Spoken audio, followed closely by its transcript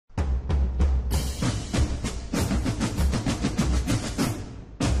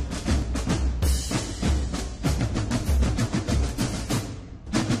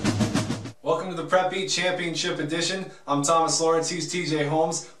Welcome to the Prep Beat Championship Edition. I'm Thomas Lawrence, he's T.J.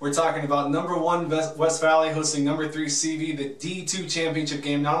 Holmes. We're talking about number 1 West Valley hosting number 3 CV, the D2 championship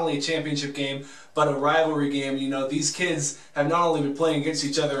game. Not only a championship game, but a rivalry game. You know, these kids have not only been playing against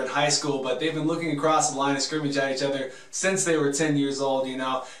each other in high school, but they've been looking across the line of scrimmage at each other since they were 10 years old, you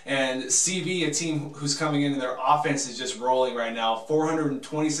know. And CV, a team who's coming in and their offense is just rolling right now.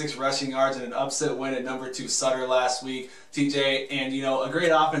 426 rushing yards and an upset win at number 2 Sutter last week, TJ. And, you know, a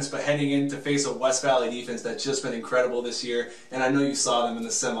great offense, but heading in to face a West Valley defense that's just been incredible this year. And I know you saw them in the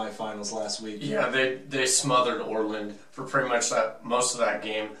semifinals last week. Yeah, they smothered Orland for pretty much most of that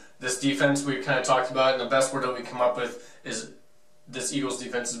game. This defense we kind of talked about, and the best word that we come up with is this Eagles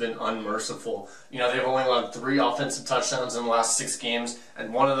defense has been unmerciful. You know, they've only allowed 3 offensive touchdowns in the last 6 games,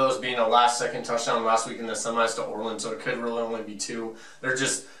 and one of those being a last-second touchdown last week in the semis to Orland, so it could really only be 2. They're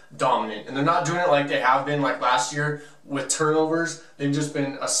just dominant, and they're not doing it like they have been like last year with turnovers. They've just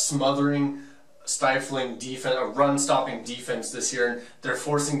been a smothering, stifling defense, a run-stopping defense this year, and they're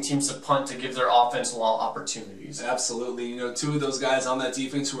forcing teams to punt to give their offense a lot of opportunities. Absolutely. You know, 2 of those guys on that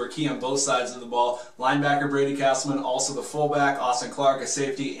defense who are key on both sides of the ball, linebacker Brady Castleman, also the fullback, Austin Clark, a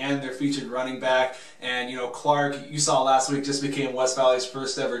safety, and their featured running back. And, you know, Clark, you saw last week, just became West Valley's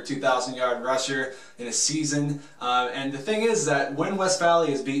first ever 2,000-yard rusher in a season. And the thing is that when West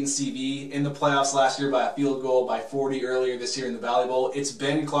Valley has beaten CV in the playoffs last year by a field goal, by 40 earlier this year in the Valley Bowl, it's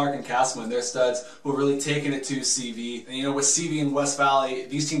been Clark and Castleman, their studs, who have really taken it to CV. And, you know, with CV and West Valley,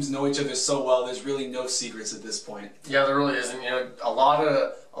 these teams know each other so well, there's really no secrets at this point. Yeah, there really isn't. You know, a lot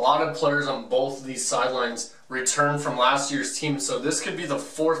of players on both of these sidelines returned from last year's team, so this could be the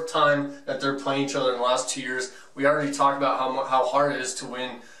 4th time that they're playing each other in the last 2 years. We already talked about how hard it is to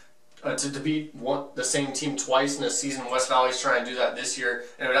win, to beat the same team twice in a season. West Valley's trying to do that this year,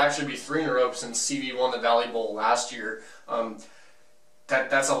 and it would actually be 3 in a row since CV won the Valley Bowl last year.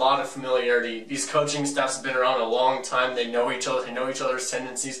 That's a lot of familiarity. These coaching staffs have been around a long time. They know each other. They know each other's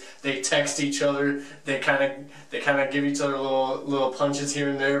tendencies. They text each other. They kind of give each other little punches here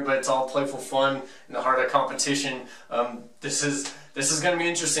and there. But it's all playful fun in the heart of competition. This is going to be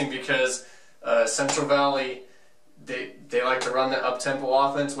interesting because Central Valley, they like to run the up-tempo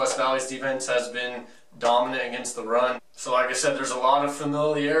offense. West Valley's defense has been dominant against the run. So like I said, there's a lot of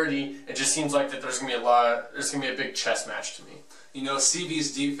familiarity. It just seems like that there's going to be a big chess match to me. You know,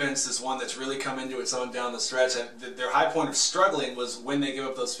 CV's defense is one that's really come into its own down the stretch. Their high point of struggling was when they gave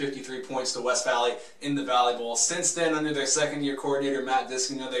up those 53 points to West Valley in the Valley Bowl. Since then, under their second-year coordinator, Matt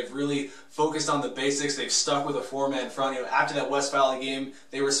Diskin, you know, they've really focused on the basics. They've stuck with a 4-man front. You know, after that West Valley game,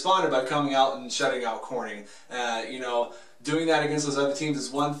 they responded by coming out and shutting out Corning. You know, doing that against those other teams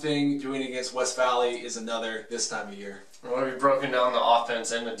is one thing. Doing it against West Valley is another this time of year. Well, we've broken down the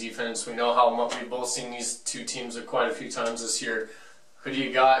offense and the defense. We know how much we've both seen these 2 teams quite a few times this year. Who do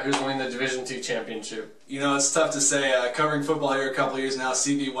you got? Who's winning the Division II championship? You know, it's tough to say. Covering football here a couple of years now,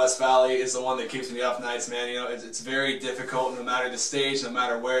 CV West Valley is the one that keeps me up nights, man. You know, it's very difficult no matter the stage, no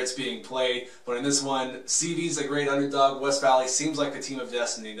matter where it's being played. But in this one, CV's a great underdog. West Valley seems like the team of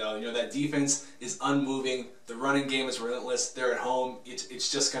destiny, though. You know, that defense is unmoving. The running game is relentless. They're at home.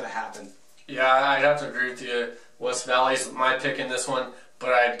 It's just going to happen. Yeah, I'd have to agree with you. West Valley's my pick in this one, but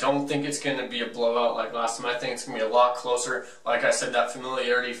I don't think it's going to be a blowout like last time. I think it's going to be a lot closer. Like I said, that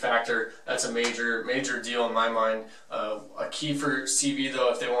familiarity factor, that's a major deal in my mind. A key for CV,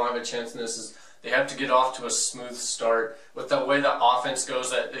 though, if they won't have a chance in this, is they have to get off to a smooth start. With the way that offense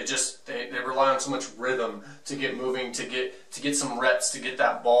goes, that they rely on so much rhythm to get moving, to get some reps, to get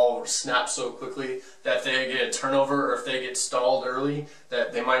that ball snapped so quickly that if they get a turnover or if they get stalled early,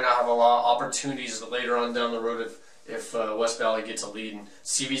 that they might not have a lot of opportunities later on down the road if West Valley gets a lead. And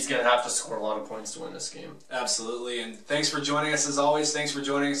CV's going to have to score a lot of points to win this game. Absolutely, and thanks for joining us as always. Thanks for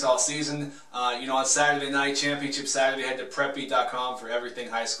joining us all season. You know, on Saturday night, Championship Saturday, head to prepbeat.com for everything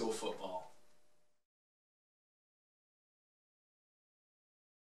high school football.